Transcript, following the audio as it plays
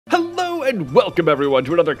And welcome everyone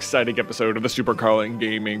to another exciting episode of the Super Carlin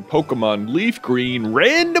Gaming Pokemon LeafGreen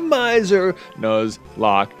Randomizer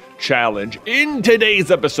Nuzlocke Challenge. In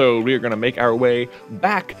today's episode, we are going to make our way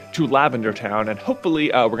back to Lavender Town, and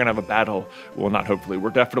hopefully we're going to have a battle. Well, not hopefully,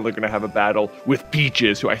 we're definitely going to have a battle with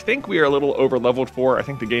Peaches, who I think we are a little over-leveled for. I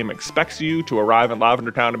think the game expects you to arrive in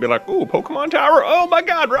Lavender Town and be like, ooh, Pokemon Tower, oh my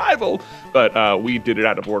god, rival! But we did it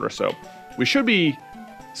out of order, so we should be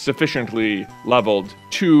sufficiently leveled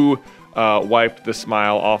to wipe the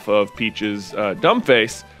smile off of Peach's dumb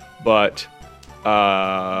face, but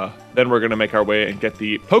then we're gonna make our way and get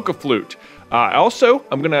the Poke Flute. Also,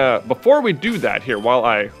 I'm gonna, before we do that here, while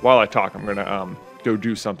I talk, I'm gonna go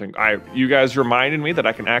do something. You guys reminded me that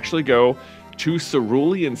I can actually go to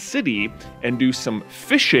Cerulean City and do some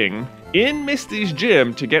fishing in Misty's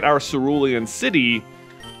gym to get our Cerulean City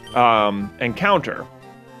encounter.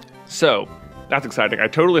 So that's exciting. I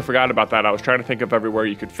totally forgot about that. I was trying to think of everywhere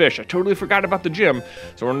you could fish. I totally forgot about the gym.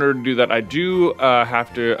 So in order to do that, I do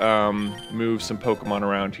have to move some Pokemon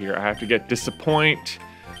around here. I have to get Disappoint.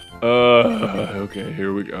 Okay,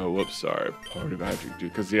 here we go. Whoops, sorry. Part of I have to do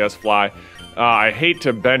because he has Fly. I hate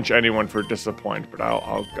to bench anyone for Disappoint, but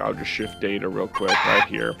I'll just shift Data real quick right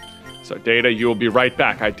here. So Data, you will be right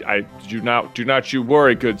back. I do not you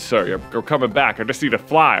worry, good sir. You're coming back. I just need to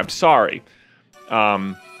fly. I'm sorry.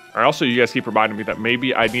 Also, you guys keep reminding me that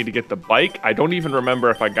maybe I need to get the bike. I don't even remember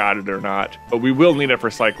if I got it or not, but we will need it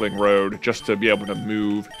for cycling road just to be able to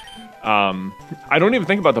move. I don't even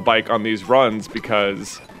think about the bike on these runs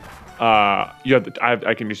because I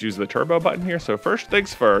can just use the turbo button here. So first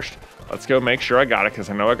things first, let's go make sure I got it because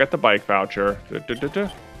I know I got the bike voucher.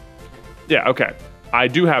 Yeah, okay. I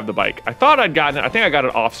do have the bike. I thought I'd gotten it. I think I got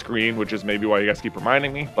it off screen, which is maybe why you guys keep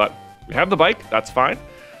reminding me, but we have the bike. That's fine.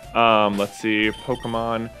 Let's see,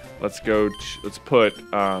 Pokemon. Let's put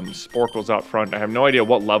Sporkles out front. I have no idea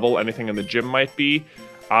what level anything in the gym might be.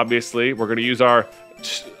 Obviously, we're going to use our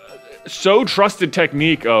so trusted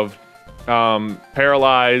technique of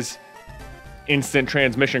Paralyze, Instant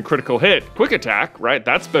Transmission, Critical Hit, Quick Attack, right?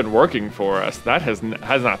 That's been working for us. That has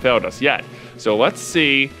not failed us yet. So let's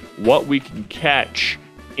see what we can catch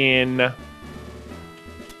in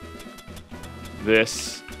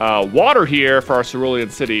this water here for our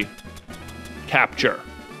Cerulean City capture.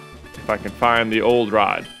 If I can find the old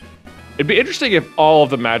rod. It'd be interesting if all of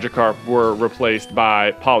the Magikarp were replaced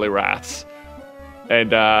by Poliwraths. And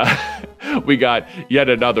we got yet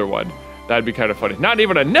another one. That'd be kind of funny. Not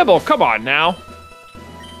even a nibble, come on now.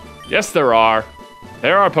 Yes, there are.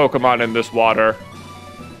 There are Pokemon in this water.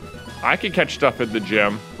 I can catch stuff in the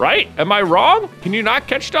gym, right? Am I wrong? Can you not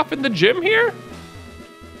catch stuff in the gym here?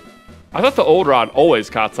 I thought the old rod always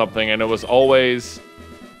caught something and it was always...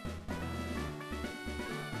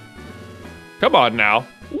 Come on now.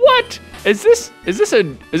 What? Is this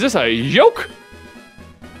a yoke?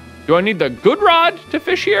 Do I need the good rod to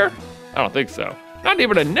fish here? I don't think so. Not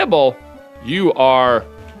even a nibble. You are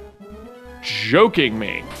joking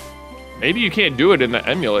me. Maybe you can't do it in the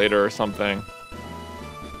emulator or something.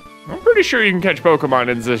 I'm pretty sure you can catch Pokemon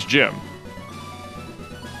in this gym.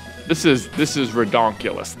 This is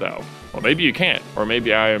redonkulous though. Well, maybe you can't, or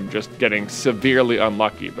maybe I am just getting severely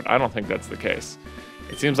unlucky, but I don't think that's the case.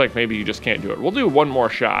 It seems like maybe you just can't do it. We'll do one more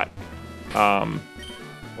shot.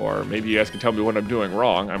 Or maybe you guys can tell me what I'm doing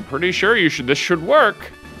wrong. I'm pretty sure this should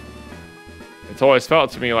work. It's always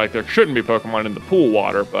felt to me like there shouldn't be Pokemon in the pool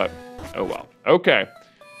water, but oh well. Okay,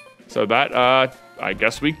 so that, I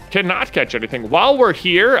guess we cannot catch anything. While we're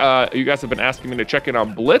here, you guys have been asking me to check in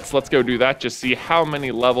on Blitz. Let's go do that, just see how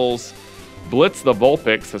many levels Blitz the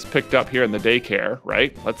Vulpix has picked up here in the daycare,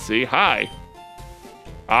 right? Let's see, hi.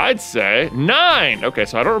 I'd say 9. Okay,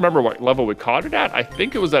 so I don't remember what level we caught it at. I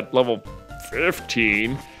think it was at level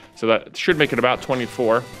 15, so that should make it about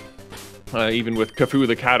 24, even with Kafu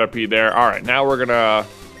the Caterpie there. All right, now we're gonna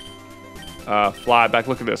fly back.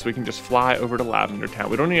 Look at this, we can just fly over to Lavender Town.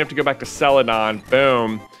 We don't even have to go back to Celadon,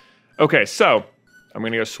 boom. Okay, so I'm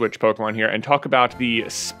gonna go switch Pokemon here and talk about the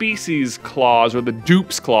Species Clause, or the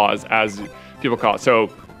Dupes Clause, as people call it. So,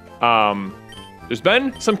 there's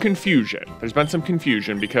been some confusion.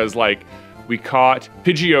 Because, like, we caught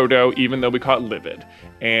Pidgeotto even though we caught Livid.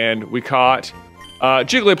 And we caught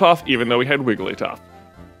Jigglypuff even though we had Wigglytuff.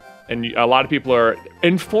 And a lot of people are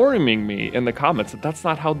informing me in the comments that that's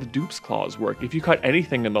not how the Dupes Clause work. If you caught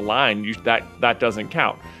anything in the line, that doesn't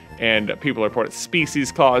count. And people are reporting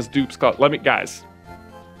Species Clause, Dupes Clause. Guys,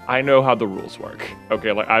 I know how the rules work.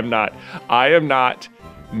 Okay, like I am not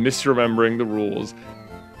misremembering the rules.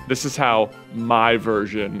 This is how my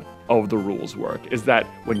version of the rules work is that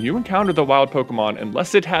when you encounter the wild Pokemon,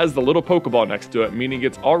 unless it has the little Pokeball next to it, meaning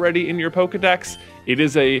it's already in your Pokedex, it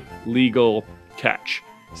is a legal catch.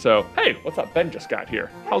 So, hey, what's up? Ben just got here.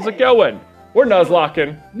 How's it going? We're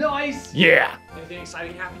Nuzlocking. Nice. Yeah. Anything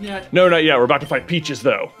exciting happen yet? No, not yet. We're about to fight Peaches,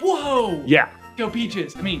 though. Whoa. Yeah. Go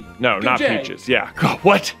Peaches. I mean, no, go not Jay. Peaches. Yeah.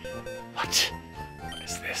 What? What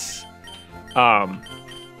is this?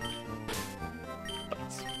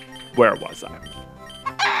 Where was I?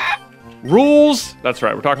 Rules. That's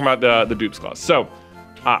right. We're talking about the dupes clause. So,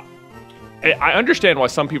 I understand why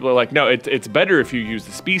some people are like, no, it's better if you use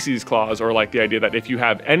the species clause, or like the idea that if you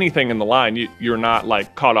have anything in the line, you're not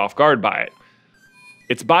like caught off guard by it.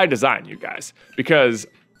 It's by design, you guys, because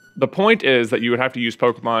the point is that you would have to use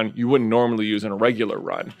Pokemon you wouldn't normally use in a regular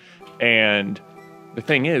run. And the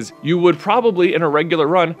thing is, you would probably in a regular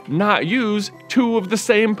run not use 2 of the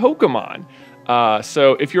same Pokemon.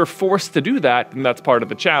 So if you're forced to do that, then that's part of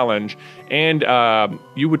the challenge. And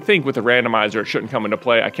you would think with a randomizer, it shouldn't come into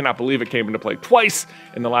play. I cannot believe it came into play twice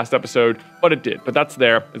in the last episode, but it did. But that's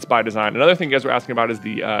there. It's by design. Another thing you guys were asking about is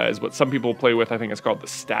is what some people play with. I think it's called the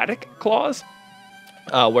static clause,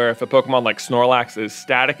 where if a Pokemon like Snorlax is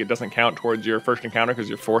static, it doesn't count towards your first encounter because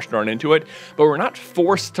you're forced to run into it. But we're not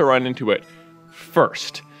forced to run into it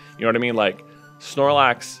first. You know what I mean? Like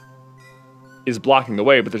Snorlax is blocking the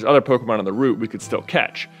way, but there's other Pokemon on the route we could still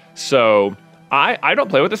catch. So I don't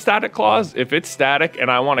play with the static clause. If it's static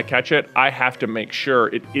and I want to catch it, I have to make sure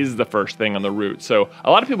it is the first thing on the route. So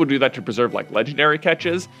a lot of people do that to preserve like legendary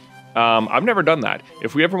catches. I've never done that.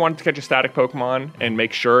 If we ever wanted to catch a static Pokemon and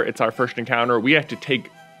make sure it's our first encounter, we have to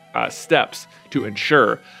take steps to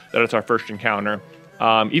ensure that it's our first encounter.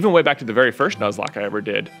 Even way back to the very first Nuzlocke I ever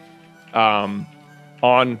did,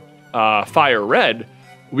 on Fire Red,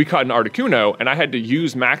 we caught an Articuno, and I had to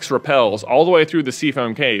use max repels all the way through the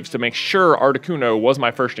Seafoam Caves to make sure Articuno was my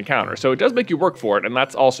first encounter. So it does make you work for it, and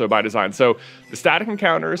that's also by design. So the static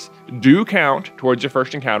encounters do count towards your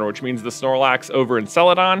first encounter, which means the Snorlax over in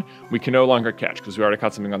Celadon, we can no longer catch because we already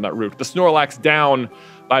caught something on that route. The Snorlax down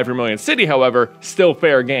by Vermilion City, however, still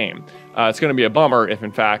fair game. It's going to be a bummer if,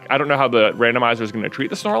 in fact, I don't know how the randomizer is going to treat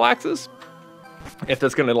the Snorlaxes. If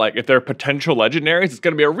that's gonna if they're potential legendaries, it's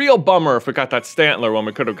gonna be a real bummer if we got that Stantler when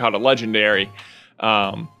we could have caught a legendary.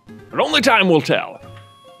 But only time will tell.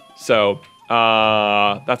 So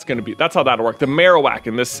that's how that'll work. The Marowak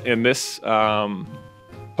in this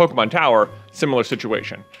Pokemon Tower, similar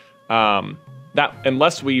situation. That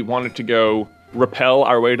unless we wanted to go rappel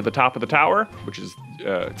our way to the top of the tower, which is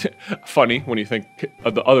funny when you think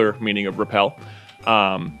of the other meaning of rappel.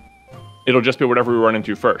 It'll just be whatever we run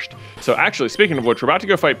into first. So actually, speaking of which, we're about to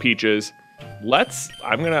go fight Peaches. Let's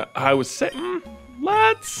lead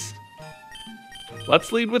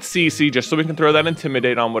with CC just so we can throw that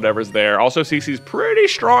Intimidate on whatever's there. Also, CC's pretty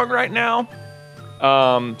strong right now.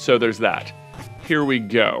 So there's that. Here we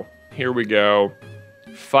go.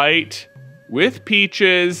 Fight with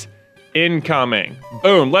Peaches incoming.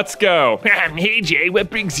 Boom, let's go. Hey Jay,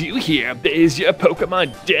 what brings you here? Is your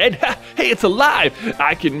Pokemon dead? Hey, it's alive.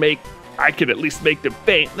 I can at least make them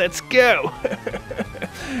faint. Let's go.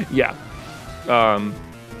 Yeah.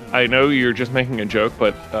 I know you're just making a joke,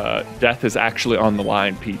 but death is actually on the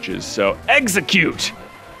line, Peaches. So execute.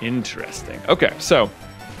 Interesting. Okay, so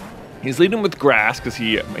he's leading with grass because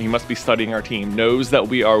he must be studying our team. Knows that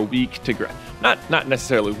we are weak to grass. Not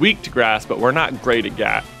necessarily weak to grass, but we're not great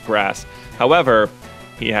at grass. However,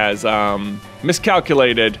 he has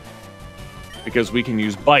miscalculated, because we can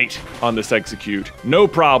use Bite on this Execute. No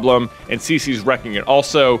problem, and CC's wrecking it.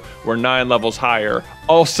 Also, we're 9 levels higher.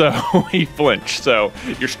 Also, he flinched, so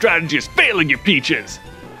your strategy is failing you, Peaches.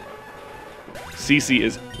 CC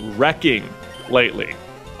is wrecking lately.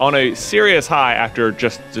 On a serious high after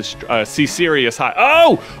just serious high.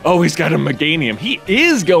 Oh, he's got a Meganium. He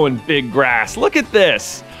is going big grass. Look at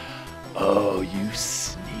this. Oh, you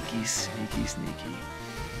sneaky.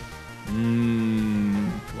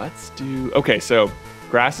 Let's do, okay, so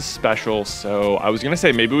grass is special, so I was gonna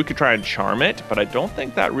say maybe we could try and charm it, but I don't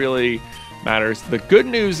think that really matters. The good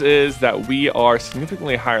news is that we are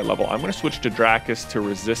significantly higher level. I'm gonna switch to Dracus to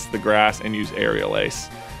resist the grass and use Aerial Ace.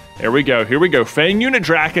 There we go, here we go. Fang Unit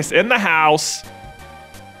Dracus in the house.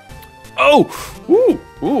 Oh, ooh,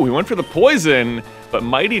 we went for the poison, but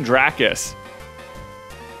Mighty Dracus.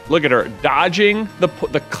 Look at her, dodging the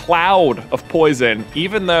cloud of poison,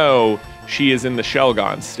 even though she is in the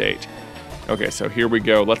Shelgon state. Okay, so here we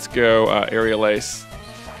go. Let's go Aerial Ace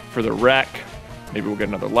for the wreck. Maybe we'll get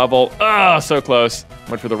another level. Oh, so close.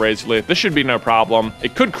 Went for the Razor Leaf. This should be no problem.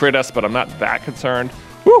 It could crit us, but I'm not that concerned.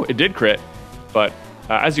 Woo, it did crit. But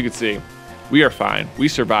as you can see, We are fine. We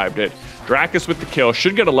survived it. Dracus with the kill.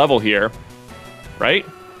 Should get a level here. Right?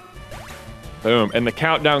 Boom. And the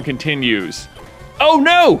countdown continues. Oh,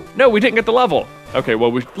 no! No, we didn't get the level. Okay,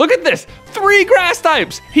 well, look at this. 3 grass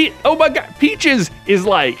types. Oh my God. Peaches is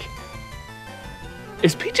like...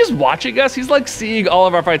 Is Peaches watching us? He's like seeing all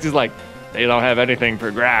of our fights. He's like, they don't have anything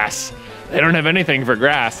for grass. They don't have anything for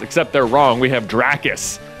grass, except they're wrong. We have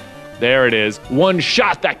Dracus. There it is. One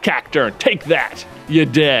shot that cacturn. Take that. You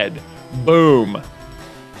dead. Boom.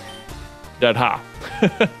 Dead ha.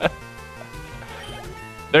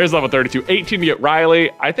 There's level 32. 18 to get Riley.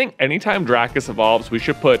 I think anytime Dracus evolves, we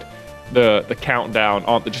should put the countdown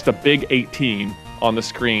on just a big 18 on the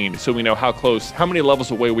screen so we know how close, how many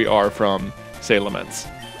levels away we are from Salamence,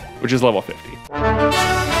 which is level 50.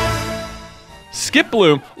 Skip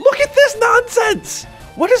Bloom. Look at this nonsense.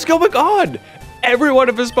 What is going on? Every one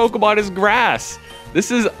of his Pokemon is grass.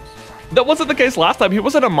 That wasn't the case last time. He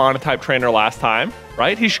wasn't a monotype trainer last time,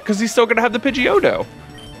 right? Because he's still gonna have the Pidgeotto.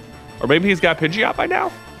 Or maybe he's got Pidgeot by now?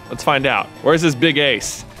 Let's find out. Where's his big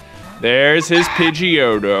ace? There's his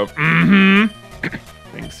Pidgeotto.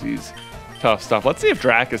 Thinks he's tough stuff. Let's see if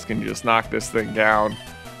Dracus can just knock this thing down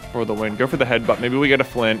for the win. Go for the headbutt. Maybe we get a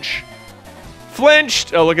flinch.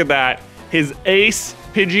 Flinched! Oh, look at that. His ace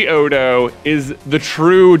Pidgeotto is the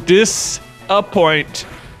true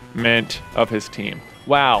disappointment of his team.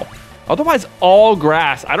 Wow. Otherwise, all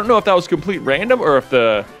grass. I don't know if that was complete random or if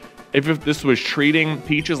this was treating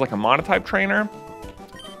Peaches like a monotype trainer.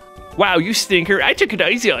 Wow, you stinker. I took it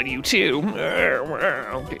easy on you, too.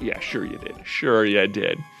 Okay, yeah, sure you did. Sure you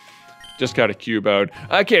did. Just got a Cubone.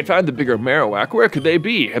 I can't find the bigger Marowak. Where could they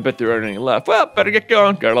be? I bet there aren't any left. Well, better get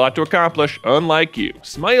going. Got a lot to accomplish. Unlike you.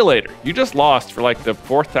 Smile you later. You just lost for like the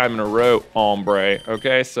 4th time in a row, hombre.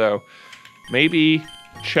 Okay, so maybe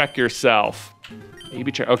check yourself.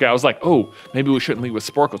 Maybe check. Okay, I was like, oh, maybe we shouldn't lead with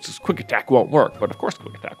Sporkles because Quick Attack won't work. But of course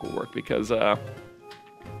Quick Attack will work because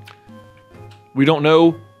we don't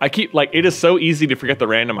know. It is so easy to forget the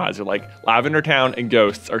randomizer. Like, Lavender Town and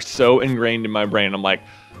Ghosts are so ingrained in my brain. I'm like,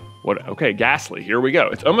 what? Okay, Ghastly, here we go.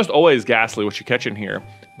 It's almost always Ghastly what you catch in here.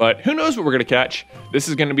 But who knows what we're gonna catch? This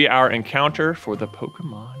is gonna be our encounter for the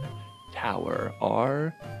Pokemon Tower.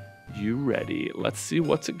 Are you ready? Let's see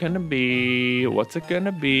what's it gonna be. What's it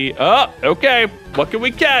gonna be? Oh, okay, what can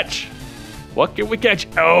we catch? What can we catch?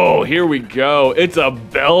 Oh, here we go. It's a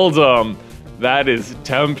Beldum. That is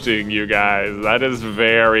tempting, you guys. That is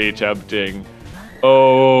very tempting.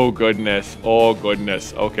 Oh, goodness. Oh,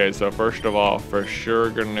 goodness. Okay, so first of all, for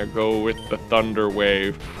sure gonna go with the Thunder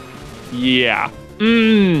Wave. Yeah.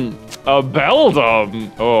 A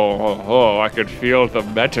Beldum. Oh, I could feel the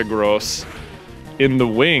Metagross in the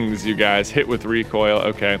wings, you guys. Hit with recoil.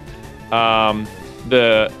 Okay.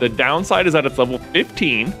 The downside is that it's level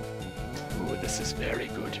 15. Oh, this is very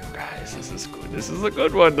good, you guys. This is good. This is a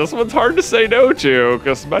good one. This one's hard to say no to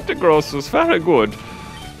because Metagross is very good.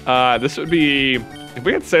 This would be, if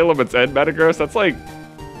we had Salamence and Metagross, that's like,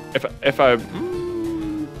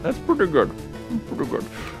 that's pretty good. Pretty good.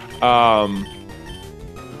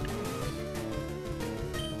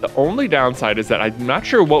 The only downside is that I'm not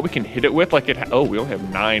sure what we can hit it with. Like oh, we only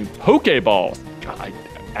have 9 Pokeballs. God,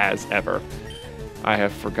 as ever. I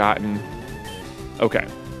have forgotten. Okay.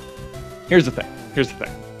 Here's the thing.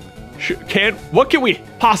 What can we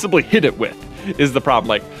possibly hit it with is the problem.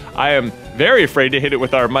 Like, I am very afraid to hit it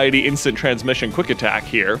with our mighty instant transmission quick attack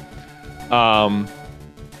here.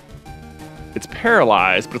 It's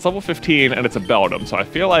paralyzed, but it's level 15 and it's a Beldum. So I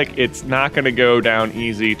feel like it's not going to go down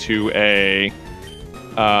easy to a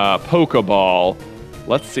Pokeball.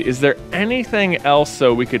 Let's see. Is there anything else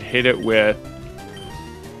so we could hit it with?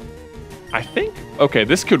 I think, okay,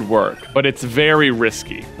 this could work, but it's very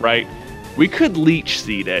risky, right? We could Leech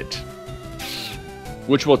Seed it,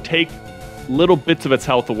 which will take little bits of its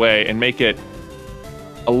health away and make it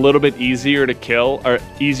a little bit easier to kill or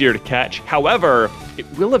easier to catch. However, it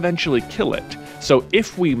will eventually kill it. So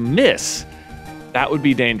if we miss, that would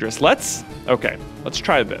be dangerous. Let's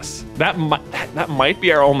try this. That might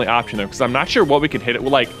be our only option though, because I'm not sure what we could hit it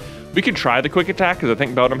with. Like, we could try the quick attack because I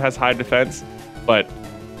think Beldum has high defense, but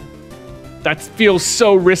that feels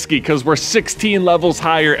so risky because we're 16 levels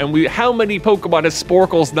higher and how many Pokemon has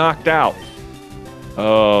Sporkles knocked out?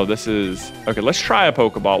 Oh, this is, okay, let's try a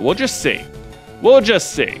Pokeball. We'll just see.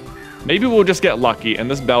 Maybe we'll just get lucky and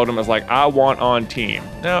this Beldum is like, I want on team.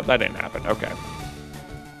 No, that didn't happen. Okay.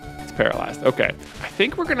 It's paralyzed. Okay. I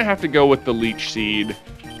think we're gonna have to go with the Leech Seed.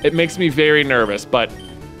 It makes me very nervous, but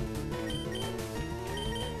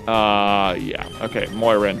yeah. Okay,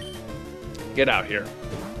 Moirin, get out here.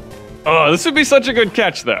 Oh, this would be such a good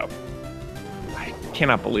catch though. I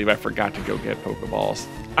cannot believe I forgot to go get Pokeballs.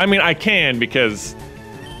 I mean, I can because,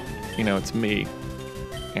 you know, it's me.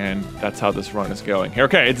 And that's how this run is going.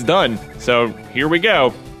 Okay, it's done. So here we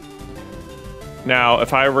go. Now,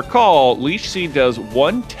 if I recall, Leech Seed does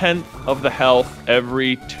 1/10 of the health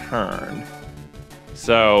every turn.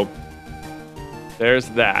 So there's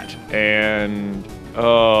that. And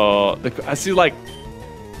I see, like,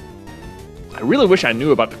 I really wish I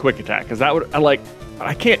knew about the quick attack, because that would,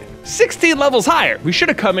 I can't, 16 levels higher. We should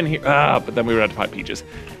have come in here, but then we would have to fight Peaches.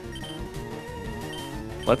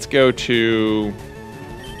 Let's go to,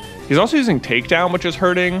 he's also using Takedown, which is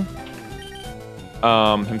hurting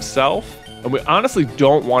himself. And we honestly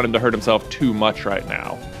don't want him to hurt himself too much right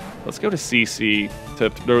now. Let's go to CC to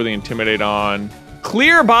throw the Intimidate on.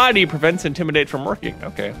 Clear Body prevents Intimidate from working.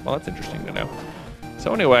 Okay, well, that's interesting to know.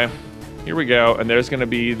 So anyway, here we go. And there's gonna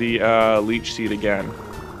be the Leech Seed again.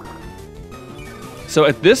 So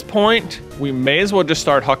at this point, we may as well just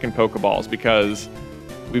start hucking Pokeballs because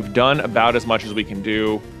we've done about as much as we can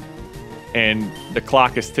do. And the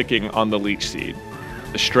clock is ticking on the Leech Seed.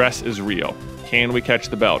 The stress is real. Can we catch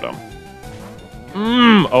the Beldum?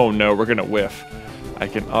 Oh no, we're gonna whiff. I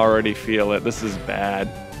can already feel it. This is bad.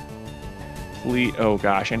 Please, oh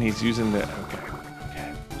gosh, and he's using the,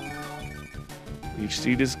 okay. Leech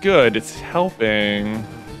Seed is good, it's helping.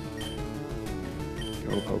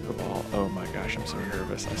 Go Pokeball. Oh my gosh, I'm so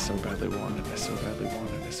nervous. I so badly want it, I so badly want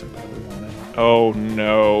it, I so badly want it. Oh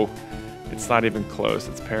no, it's not even close,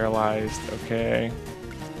 it's paralyzed, okay.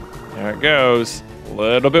 There it goes, a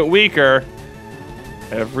little bit weaker.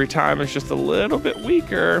 Every time it's just a little bit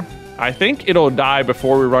weaker. I think it'll die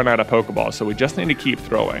before we run out of Pokeballs, so we just need to keep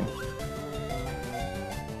throwing.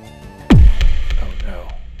 Oh no.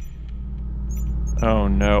 Oh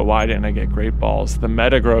no, why didn't I get Great Balls? The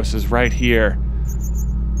Metagross is right here.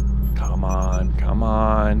 Come on, come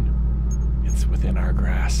on. It's within our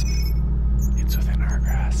grasp. It's within our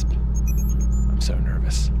grasp. I'm so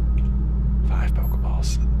nervous. 5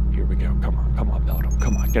 Pokeballs. Here we go. Come on, Beldum.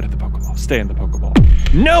 Come on, get at the Pokeball. Stay in the Pokeball.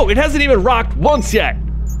 No, it hasn't even rocked once yet.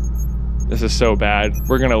 This is so bad.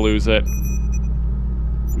 We're gonna lose it.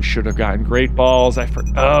 We should have gotten Great Balls.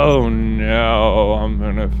 Oh no, I'm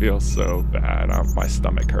gonna feel so bad. My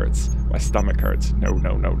stomach hurts. My stomach hurts. No,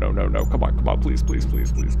 no, no, no, no, no. Come on, please, please,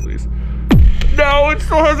 please, please, please. No, it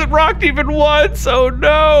still hasn't rocked even once. Oh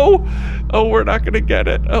no. Oh, we're not gonna get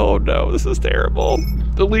it. Oh no, this is terrible.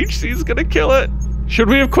 The Leech Seed's gonna kill it. Should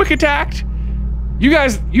we have quick attacked? You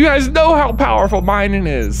guys know how powerful Mining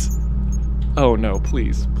is. Oh no,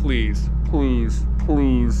 please, please, please,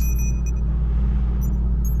 please.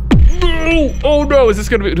 No! Oh no, is this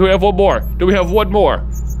gonna be, do we have one more? Do we have one more?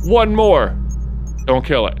 One more. Don't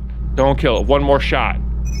kill it. Don't kill it, one more shot.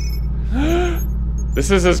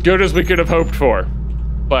 This is as good as we could have hoped for.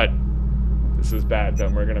 But this is bad,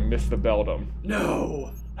 then we're gonna miss the Beldum.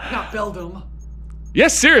 No, not Beldum.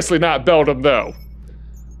 Yes, seriously, not Beldum though.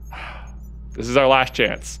 This is our last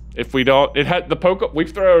chance. If we don't,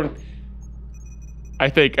 we've thrown, I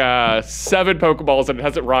think, 7 Pokeballs and it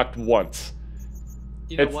hasn't rocked once.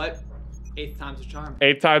 You know what? 8th time's a charm.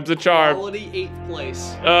 8 times a charm. Quality 8th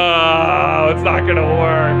place. Oh, it's not gonna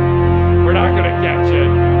work. We're not gonna catch it.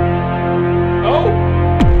 Oh,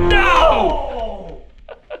 no!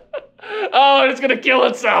 Oh, it's gonna kill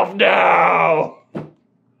itself, no!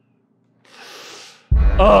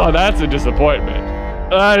 Oh, that's a disappointment.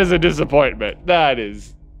 That is a disappointment. That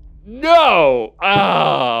is, no!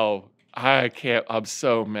 Oh, I can't, I'm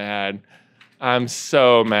so mad. I'm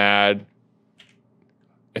so mad.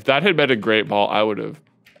 If that had been a Great Ball, I would have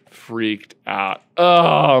freaked out.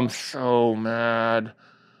 Oh, I'm so mad.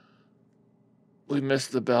 We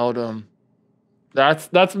missed the Beldum.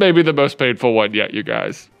 That's maybe the most painful one yet, you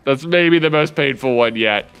guys. That's maybe the most painful one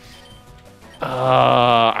yet.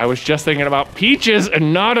 I was just thinking about Peaches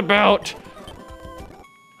and not about...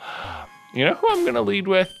 You know who I'm gonna lead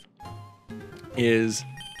with? Is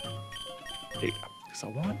Data. Because I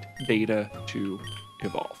want Data to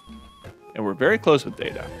evolve. And we're very close with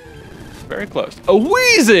Data. Very close. A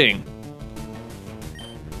Weezing!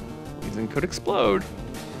 Weezing could explode.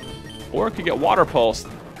 Or it could get Water Pulse.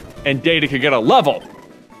 And Data could get a level.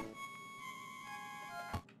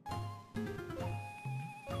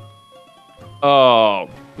 Oh,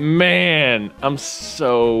 man. I'm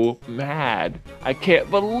so mad. I can't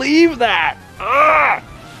believe that. Ugh!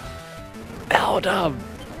 Beldum.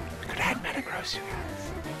 I could have had Metagross, you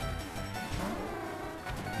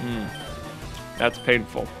guys. That's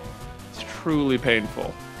painful. It's truly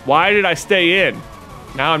painful. Why did I stay in?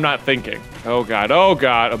 Now I'm not thinking. Oh God,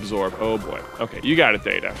 absorb, oh boy. Okay, you got it,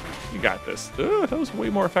 Data. You got this. That was way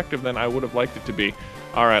more effective than I would have liked it to be.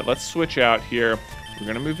 All right, let's switch out here. We're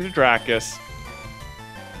gonna move to Dracus.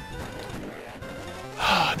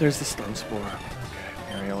 There's the Stone Spore. Okay,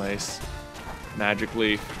 Aerial Ace. Magic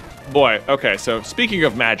Leaf. Boy, okay, so speaking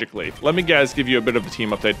of Magic Leaf, let me guys give you a bit of a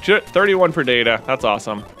team update. 31 for data, that's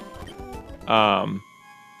awesome. I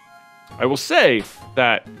will say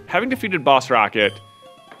that having defeated Boss Rocket,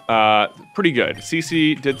 pretty good.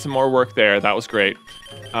 CC did some more work there, that was great.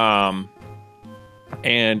 And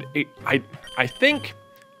I think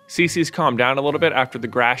CC's calmed down a little bit after the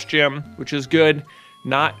Grass Gym, which is good.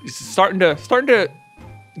 Not starting to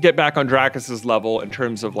get back on Dracus's level in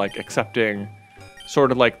terms of like accepting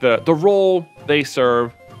sort of like the role they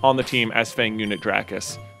serve on the team as Fang Unit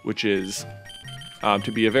Dracus, which is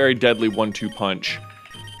to be a very deadly 1-2 punch.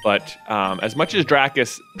 But as much as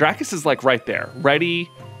Dracus is like right there, ready.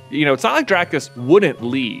 You know, it's not like Dracus wouldn't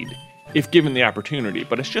lead if given the opportunity,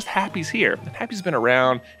 but it's just Happy's here. And Happy's been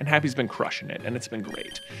around, and Happy's been crushing it, and it's been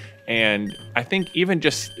great. And I think even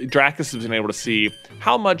just Dracus has been able to see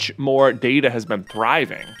how much more data has been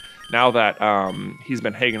thriving now that he's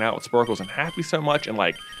been hanging out with Sporkles and Happy so much, and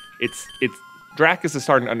like it's Dracus is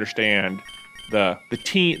starting to understand the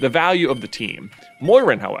team, the value of the team.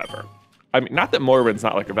 Moirin, however, I mean, not that Moirin's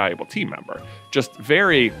not like a valuable team member, just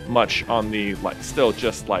very much on the like, still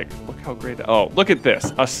just like, look how great. Oh, look at this,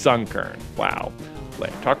 a Sunkern. Wow,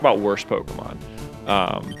 like, talk about worst Pokemon.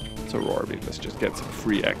 So Aurora Beam, this just gets some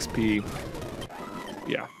free XP.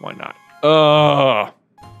 Yeah, why not?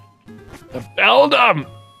 The Beldum.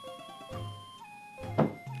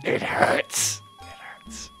 It hurts. It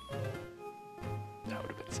hurts. That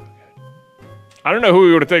would have been so good. I don't know who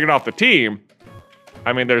we would have taken off the team.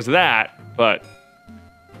 I mean, there's that. But,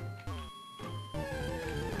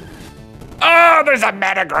 oh, there's a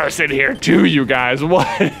Metagross in here too, you guys. What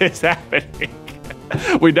is happening?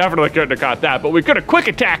 We definitely couldn't have caught that, but we could have quick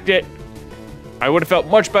attacked it. I would have felt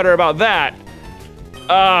much better about that.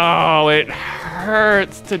 Oh, it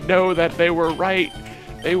hurts to know that they were right.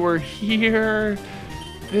 They were here.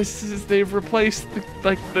 They've replaced the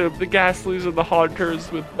Gastlys and the Haunters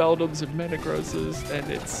with Beldums and Metagrosses, and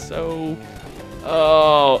it's so...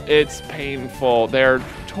 Oh, it's painful. They're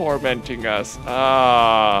tormenting us.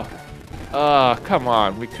 Come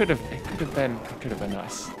on. It could have been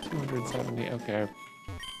us. 270, okay.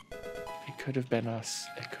 It could have been us.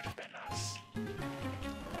 It could have been us.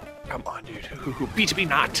 Come on, dude. Beat me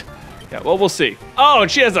not. Yeah, well, we'll see. Oh, and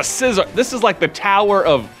she has a scissor. This is like the tower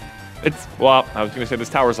of... Well, I was going to say this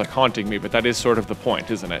tower is like haunting me, but that is sort of the point,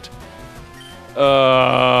 isn't it?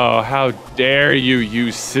 Oh, how dare you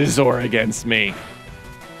use Scizor against me.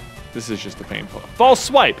 This is just a painful. False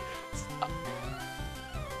Swipe.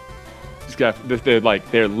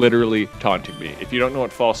 They're literally taunting me. If you don't know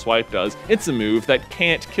what False Swipe does, it's a move that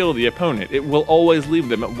can't kill the opponent. It will always leave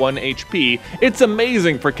them at 1 HP. It's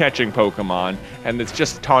amazing for catching Pokemon, and it's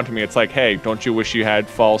just taunting me. It's like, hey, don't you wish you had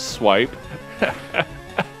False Swipe?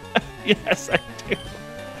 Yes, I do.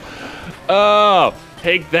 Oh,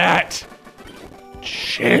 take that.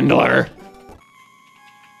 Chandler.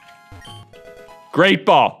 Great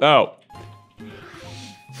ball. Oh.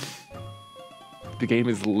 The game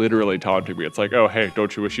is literally taunting me. It's like, oh, hey,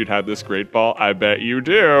 don't you wish you'd had this great ball? I bet you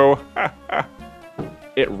do.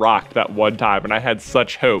 It rocked that one time, and I had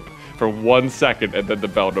such hope for 1 second, and then the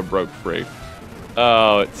Beldum broke free.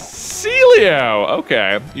 Oh, it's Celio.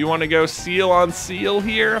 Okay, you want to go Seal on Seal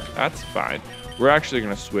here? That's fine. We're actually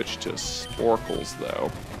going to switch to Sporkles,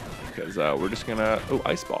 though. Because we're just gonna, oh,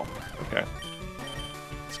 Ice Ball, okay.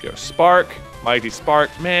 Let's go Spark, Mighty Spark,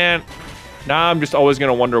 man. Now I'm just always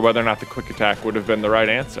gonna wonder whether or not the quick attack would have been the right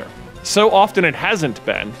answer. So often it hasn't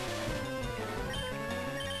been.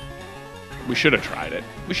 We should have tried it.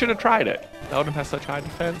 We should have tried it. Beldum has such high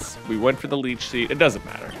defense. We went for the Leech Seed, it doesn't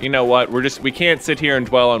matter. You know what, we can't sit here and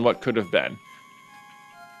dwell on what could have been.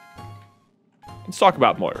 Let's talk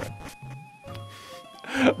about Moirin.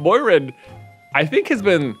 Moirin, I think has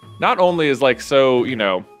been, not only is like so, you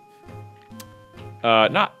know,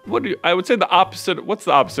 I would say the opposite, what's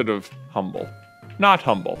the opposite of humble? Not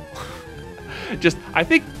humble. Just, I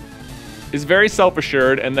think is very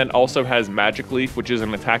self-assured and then also has Magic Leaf, which is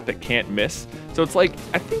an attack that can't miss. So it's like,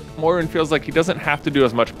 I think Moirin feels like he doesn't have to do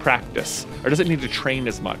as much practice or doesn't need to train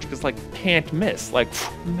as much because like can't miss, like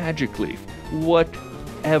Magic Leaf,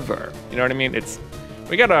 whatever. You know what I mean?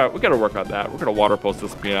 We gotta work on that. We're gonna Water Pulse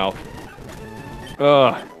this Meow.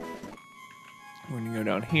 We're gonna go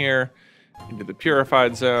down here into the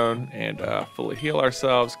Purified Zone and fully heal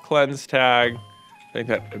ourselves. Cleanse Tag. I think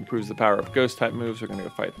that improves the power of Ghost type moves. We're gonna go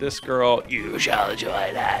fight this girl. You shall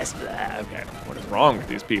join us. Okay, what is wrong with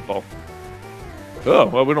these people? Oh,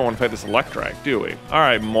 well, we don't want to fight this Electrike, do we? All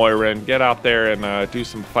right, Moirin, get out there and do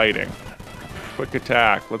some fighting. Quick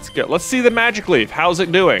attack. Let's go. Let's see the Magic Leaf. How's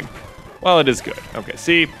it doing? Well, it is good. Okay,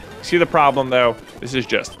 see the problem, though? This is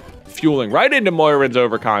just fueling right into Moirin's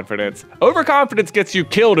overconfidence. Overconfidence gets you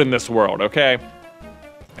killed in this world, okay?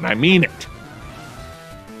 And I mean it.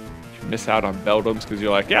 You miss out on Beldums because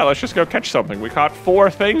you're like, yeah, let's just go catch something. We caught 4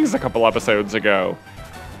 things a couple episodes ago.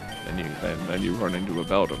 And then you run into a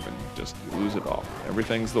Beldum and just lose it all.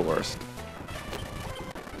 Everything's the worst.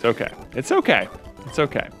 It's okay. It's okay. It's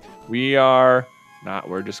okay. We're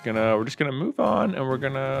just gonna move on, and we're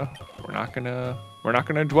not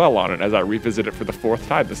gonna dwell on it as I revisit it for the 4th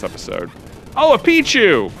time this episode. Oh, a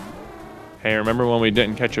Pichu! Hey, remember when we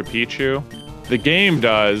didn't catch a Pichu? The game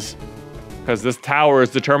does, because this tower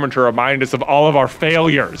is determined to remind us of all of our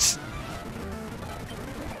failures.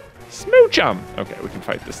 Smooch 'em! Okay, we can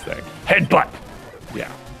fight this thing. Headbutt! Yeah.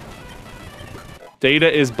 Data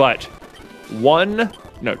is but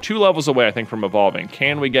 2 levels away, I think, from evolving.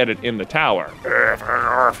 Can we get it in the tower?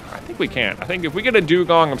 I think we can. I think if we get a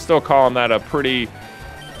Dugong, I'm still calling that a pretty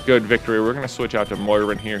good victory. We're gonna switch out to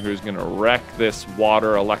Moirin here, who's gonna wreck this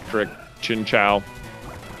water electric Chinchou.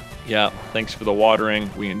 Yeah, thanks for the watering.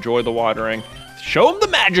 We enjoy the watering. Show him the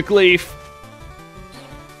Magic Leaf!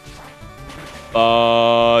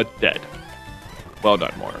 Dead. Well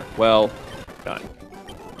done, Moirin. Well done.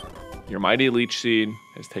 Your mighty Leech Seed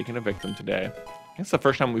has taken a victim today. It's the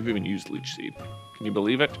first time we've even used Leech Seed. Can you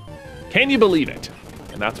believe it? Can you believe it?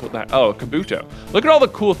 And that's what that, oh, Kabuto. Look at all the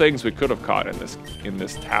cool things we could have caught in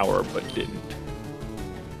this tower, but didn't.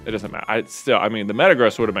 It doesn't matter. I mean, the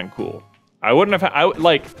Metagross would have been cool. I wouldn't have,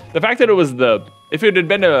 like, the fact that it was if it had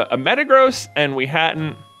been a Metagross and we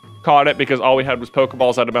hadn't caught it because all we had was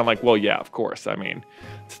Pokeballs, I'd have been like, well, yeah, of course. I mean,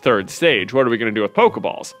 it's 3rd stage. What are we going to do with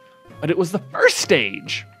Pokeballs? But it was the 1st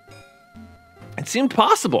stage. It seemed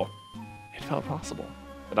possible. It felt possible.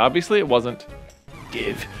 But obviously it wasn't.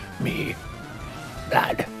 Give me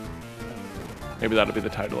that. Maybe that'll be the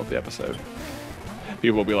title of the episode.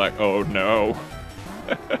 People will be like, oh no.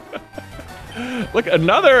 Look,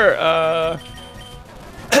 another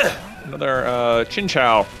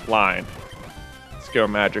Chinchou line. Let's go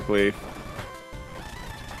Magic Leaf.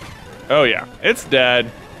 Oh yeah, it's dead.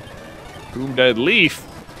 Boom, dead Leaf.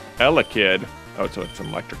 Elekid. Oh, so it's an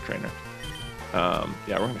electric trainer.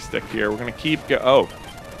 Yeah, we're gonna stick here. We're gonna keep oh,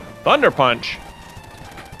 Thunder Punch.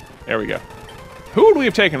 There we go. Who would we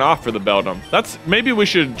have taken off for the Beldum? Maybe we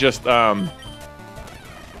should just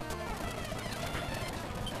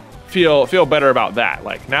feel better about that.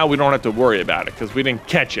 Like now we don't have to worry about it because we didn't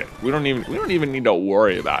catch it. We don't even need to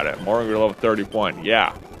worry about it. More level 31.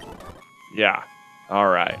 Yeah. Yeah. All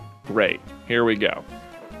right. Great. Here we go.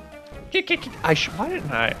 Why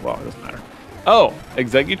didn't I? Well, it doesn't matter. Oh,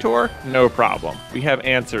 Exeggutor? No problem. We have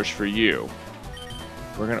answers for you.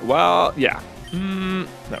 We're gonna, well, yeah. No,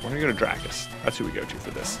 we're gonna go to Dracus. That's who we go to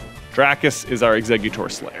for this. Dracus is our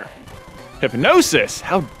Exeggutor Slayer. Hypnosis!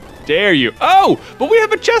 How dare you? Oh, but we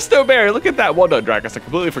have a Chesto Berry. Look at that. Well done, Dracus. I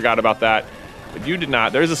completely forgot about that. But you did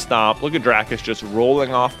not. There's a stomp. Look at Dracus just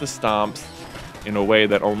rolling off the stomps in a way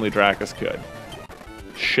that only Dracus could.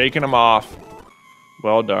 Shaking them off.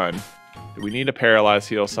 Well done. Do we need to paralyze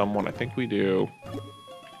heal someone? I think we do.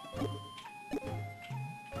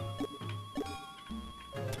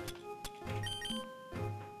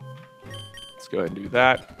 Let's go ahead and do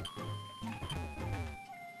that.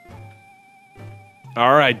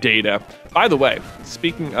 All right, Data. By the way,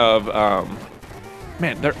 speaking of,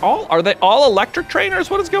 man, are they all electric trainers?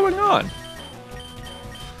 What is going on?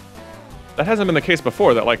 That hasn't been the case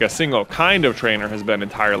before, that like a single kind of trainer has been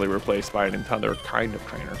entirely replaced by another kind of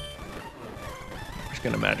trainer.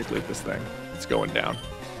 Gonna Magic Leaf this thing. It's going down.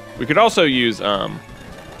 We could also use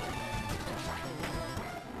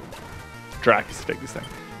Dracus to take this thing.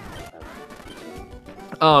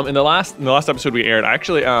 In the last episode we aired, I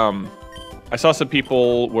actually I saw some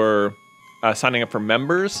people were signing up for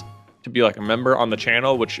members to be like a member on the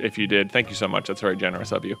channel, which if you did, thank you so much. That's very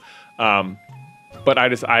generous of you. But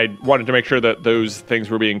I wanted to make sure that those things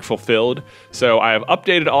were being fulfilled. So I have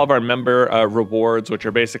updated all of our member rewards, which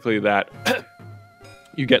are basically that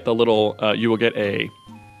you get the little, you will get a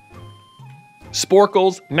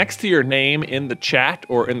Sporkles next to your name in the chat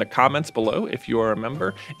or in the comments below if you are a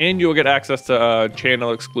member, and you will get access to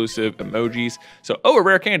channel exclusive emojis. So, oh, a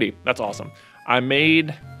rare candy. That's awesome. I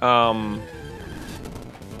made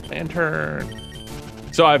lantern.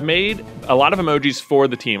 So I've made a lot of emojis for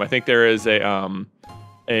the team. I think there is a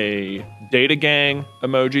data gang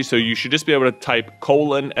emoji. So you should just be able to type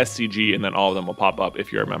 :SCG and then all of them will pop up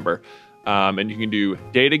if you're a member. And you can do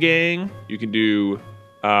data gang, you can do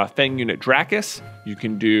Fang Unit Dracus. You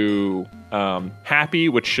can do Happy,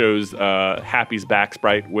 which shows Happy's back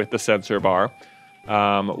sprite with the sensor bar.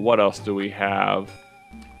 What else do we have?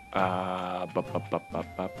 Oh,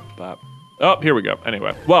 here we go.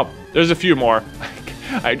 Anyway, well, there's a few more.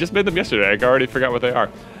 I just made them yesterday. I already forgot what they are.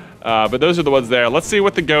 But those are the ones there. Let's see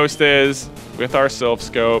what the ghost is with our Sylph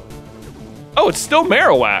Scope. Oh, it's still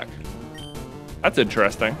Marowak. That's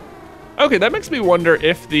interesting. Okay, that makes me wonder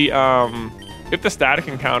if the static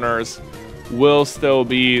encounters will still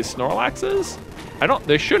be Snorlaxes.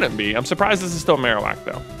 They shouldn't be. I'm surprised this is still Marowak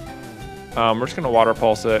though. We're just gonna Water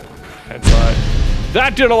Pulse it. Headbutt.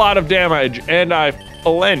 That did a lot of damage, and I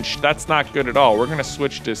flinched. That's not good at all. We're gonna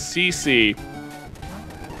switch to CC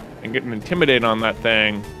and get an Intimidate on that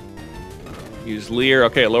thing. Use Leer.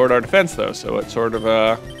 Okay, it lowered our defense though, so it sort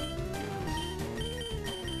of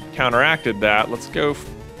counteracted that. Let's go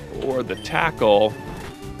for the tackle.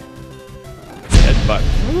 Headbutt.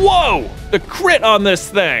 Whoa! The crit on this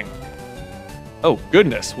thing! Oh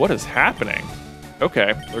goodness, what is happening?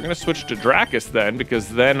 Okay, we're gonna switch to Dracus then, because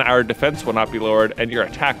then our defense will not be lowered and your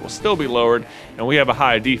attack will still be lowered, and we have a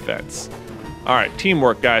high defense. All right,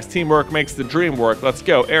 teamwork, guys. Teamwork makes the dream work. Let's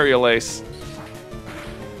go, Aerial Ace.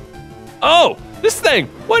 Oh, this thing!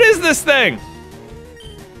 What is this thing?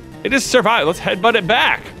 It is survived. Let's headbutt it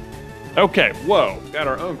back. Okay, whoa, got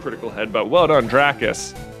our own critical headbutt. Well done,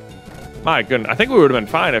 Dracus. My goodness, I think we would have been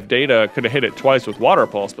fine if Data could have hit it twice with Water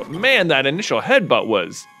Pulse, but man, that initial headbutt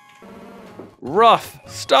was rough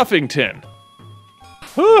stuffington.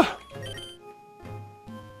 Whew.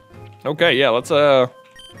 Okay, yeah, let's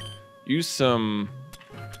use some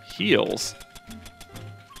heals.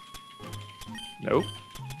 Nope.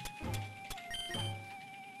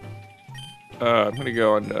 I'm gonna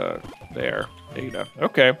go into there. Data.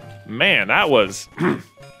 Okay. Man, that was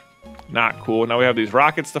not cool. Now we have these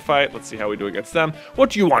rockets to fight. Let's see how we do against them.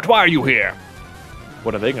 What do you want? Why are you here?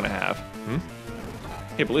 What are they gonna have?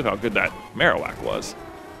 Can't believe how good that Marowak was.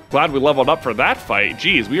 Glad we leveled up for that fight.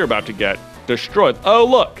 Geez, we are about to get destroyed. Oh,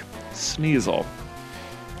 look. Sneasel.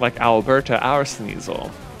 Like Alberta, our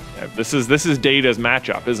Sneasel. Yeah, this is Data's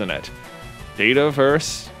matchup, isn't it? Data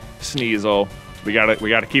versus Sneasel. We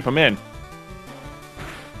gotta keep him in.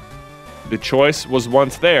 The choice was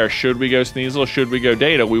once there. Should we go Sneasel? Should we go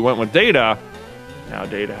Data? We went with Data. Now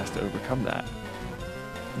Data has to overcome that.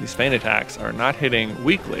 These feint attacks are not hitting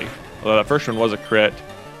weakly. Although that first one was a crit.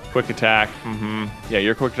 Quick attack. Yeah,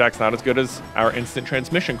 your quick attack's not as good as our instant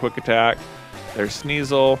transmission quick attack. There's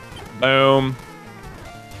Sneasel. Boom.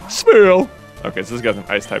 Spill. Okay, so this guy's an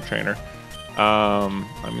ice type trainer. I'm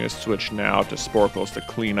gonna switch now to Sporkles to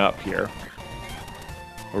clean up here.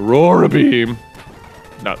 Aurora Beam.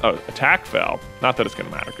 No, oh, attack fell. Not that it's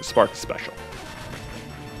gonna matter, because Spark is special.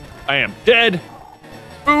 I am dead.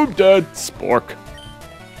 Boom, dead. Spork.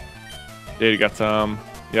 Data got some.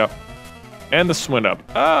 Yep. And the Swin Up.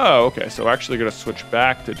 Oh, okay. So we're actually gonna switch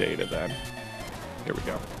back to Data then. Here we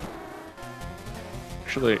go.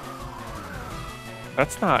 Actually,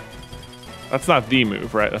 that's not the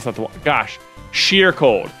move, right? That's not the one. Gosh, Sheer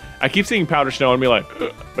Cold. I keep seeing Powder Snow and be like,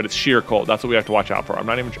 ugh, but it's Sheer Cold. That's what we have to watch out for. I'm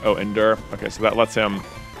not even, oh, Endure. Okay, so that lets him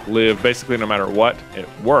live basically no matter what. It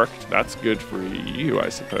worked. That's good for you, I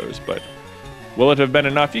suppose, but will it have been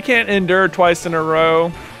enough? You can't Endure twice in a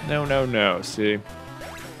row. No, no, no, see?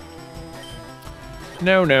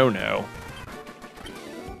 No, no, no.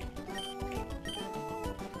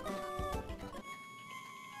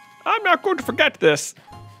 I'm not going to forget this.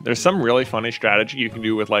 There's some really funny strategy you can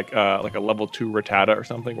do with like a level 2 Rattata or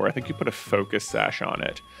something, where I think you put a focus sash on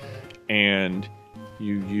it, and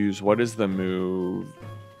you use, what is the move?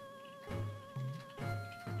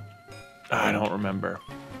 I don't remember.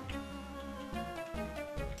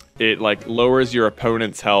 It like lowers your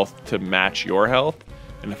opponent's health to match your health,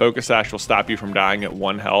 and the focus sash will stop you from dying at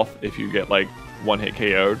 1 health if you get like 1 hit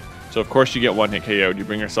KO'd. So of course you get 1 hit KO'd, you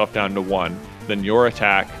bring yourself down to 1, then your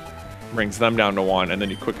attack brings them down to 1, and then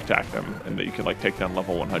you quick attack them, and then you can like take down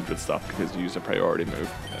level 100 stuff because you use a priority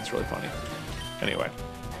move. That's really funny. Anyway.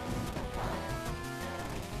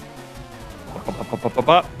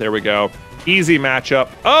 There we go. Easy matchup.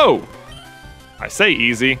 Oh! I say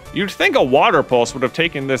easy. You'd think a Water Pulse would have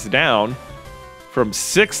taken this down from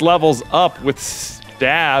 6 levels up with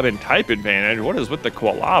stab and type advantage. What is with the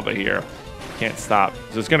Quilava here? Can't stop.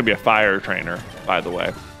 So it's going to be a fire trainer, by the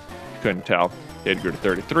way. Couldn't tell. Did go to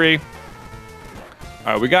 33.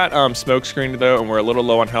 All right, we got Smokescreen though, and we're a little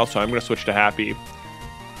low on health, so I'm gonna switch to Happy.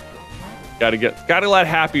 Gotta let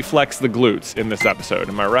Happy flex the glutes in this episode.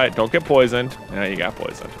 Am I right? Don't get poisoned. Yeah, you got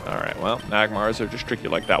poisoned. All right, well, Magmars are just tricky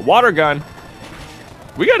like that. Water Gun.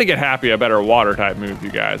 We gotta get Happy a better water type move, you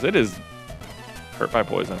guys. It is Hurt by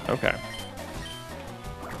poison. Okay.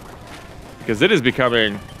 Because it is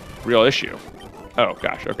becoming a real issue. Oh,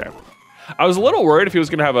 gosh. Okay. I was a little worried if he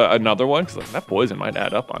was going to have another one, because like, that poison might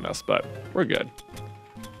add up on us, but we're good.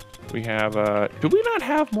 We have, do we not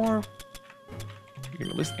have more? We can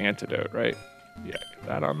at least antidote, right? Yeah, get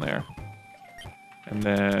that on there. And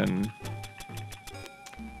then,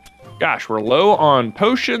 gosh, we're low on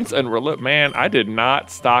potions and we're low. Man, I did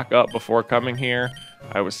not stock up before coming here.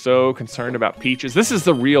 I was so concerned about Peaches. This is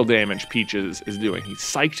the real damage Peaches is doing. He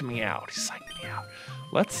psyched me out. He psyched me out.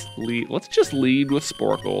 Let's lead. Let's just lead with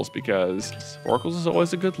Sporkles because Sporkles is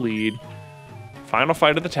always a good lead. Final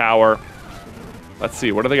fight of the tower. Let's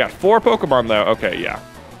see. What do they got? 4 Pokemon though. Okay, yeah.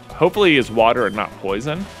 Hopefully it's water and not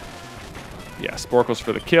poison. Yeah, Sporkles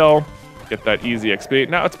for the kill. Get that easy XP.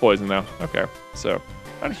 Now it's poison though. Okay, so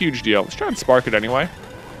not a huge deal. Let's try and spark it anyway.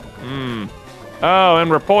 Oh, and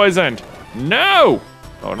we're poisoned. No!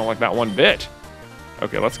 Oh, I don't like that one bit.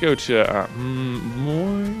 Okay, let's go to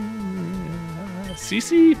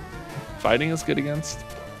CC. Fighting is good against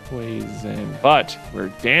poison, but we're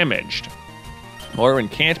damaged.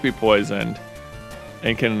 Morwin can't be poisoned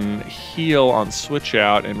and can heal on switch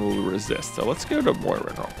out and will resist. So let's go to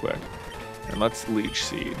Morwin real quick. And let's Leech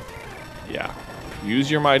Seed. Yeah.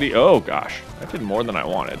 Use your mighty. Oh, gosh. That did more than I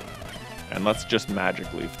wanted. And let's just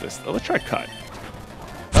Magic Leaf this. Oh, let's try Cut.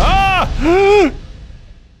 Ah!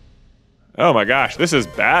 Oh my gosh, this is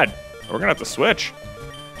bad. We're gonna have to switch.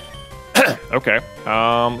 Okay,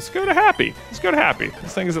 let's go to Happy. Let's go to Happy.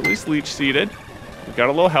 This thing is at least Leech Seeded. We've got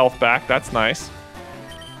a little health back, that's nice.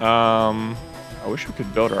 I wish we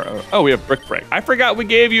could build our own. Oh, we have Brick Break. I forgot we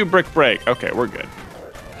gave you Brick Break. Okay, we're good.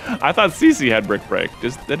 I thought Cece had Brick Break. Am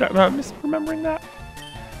I misremembering that?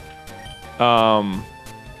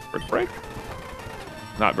 Brick Break?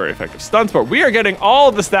 Not very effective. Stun Sport. We are getting all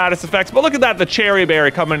of the status effects, but look at that, the Cherry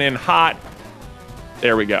Berry coming in hot.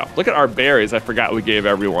 There we go. Look at our berries I forgot we gave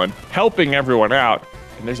everyone. Helping everyone out.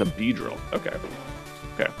 And there's a Beedrill. Okay.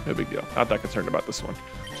 Okay, no big deal. Not that concerned about this one.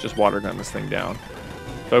 Let's just water gun this thing down.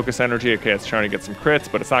 Focus energy. Okay, it's trying to get some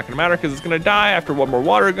crits, but it's not going to matter because it's going to die after one more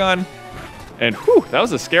water gun. And whew, that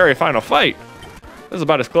was a scary final fight. This is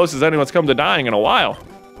about as close as anyone's come to dying in a while.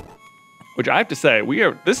 Which I have to say,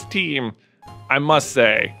 this team, I must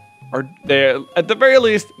say, at the very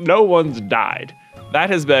least, no one's died. That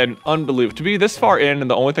has been unbelievable. To be this far in and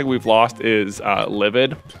the only thing we've lost is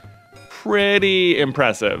Livid, pretty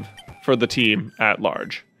impressive for the team at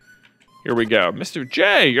large. Here we go. Mr.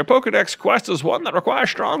 J, your Pokedex quest is one that requires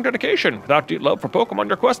strong dedication. Without deep love for Pokemon,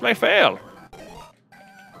 your quest may fail.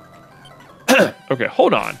 Okay,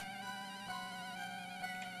 hold on.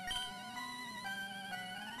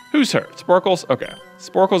 Who's hurt? Sporkles? Okay.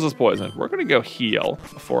 Sporkles is poisoned. We're gonna go heal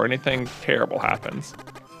before anything terrible happens.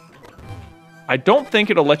 I don't think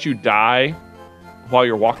it'll let you die while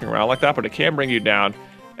you're walking around like that, but it can bring you down.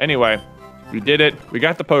 Anyway, we did it. We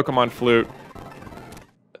got the Pokemon Flute.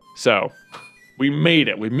 So, we made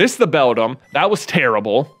it. We missed the Beldum. That was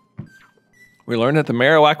terrible. We learned that the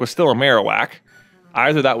Marowak was still a Marowak.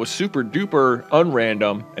 Either that was super duper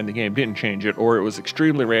unrandom and the game didn't change it, or it was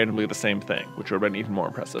extremely randomly the same thing, which would have been even more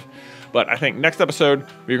impressive. But I think next episode,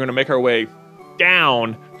 we're going to make our way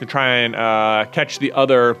down to try and catch the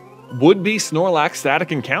other would-be Snorlax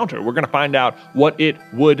static encounter. We're going to find out what it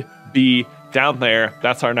would be down there.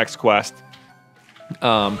 That's our next quest.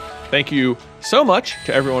 Thank you so much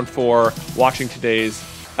to everyone for watching today's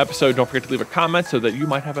episode. Don't forget to leave a comment so that you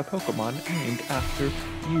might have a Pokemon named after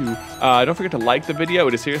you. Don't forget to like the video.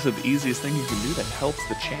 It is seriously the easiest thing you can do that helps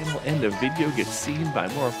the channel and the video get seen by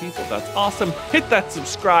more people. That's awesome. Hit that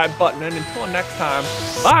subscribe button, and until next time,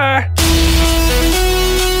 bye!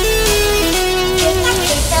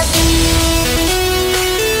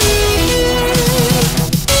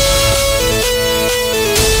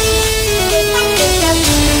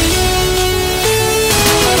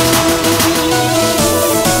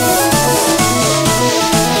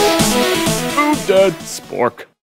 Spork.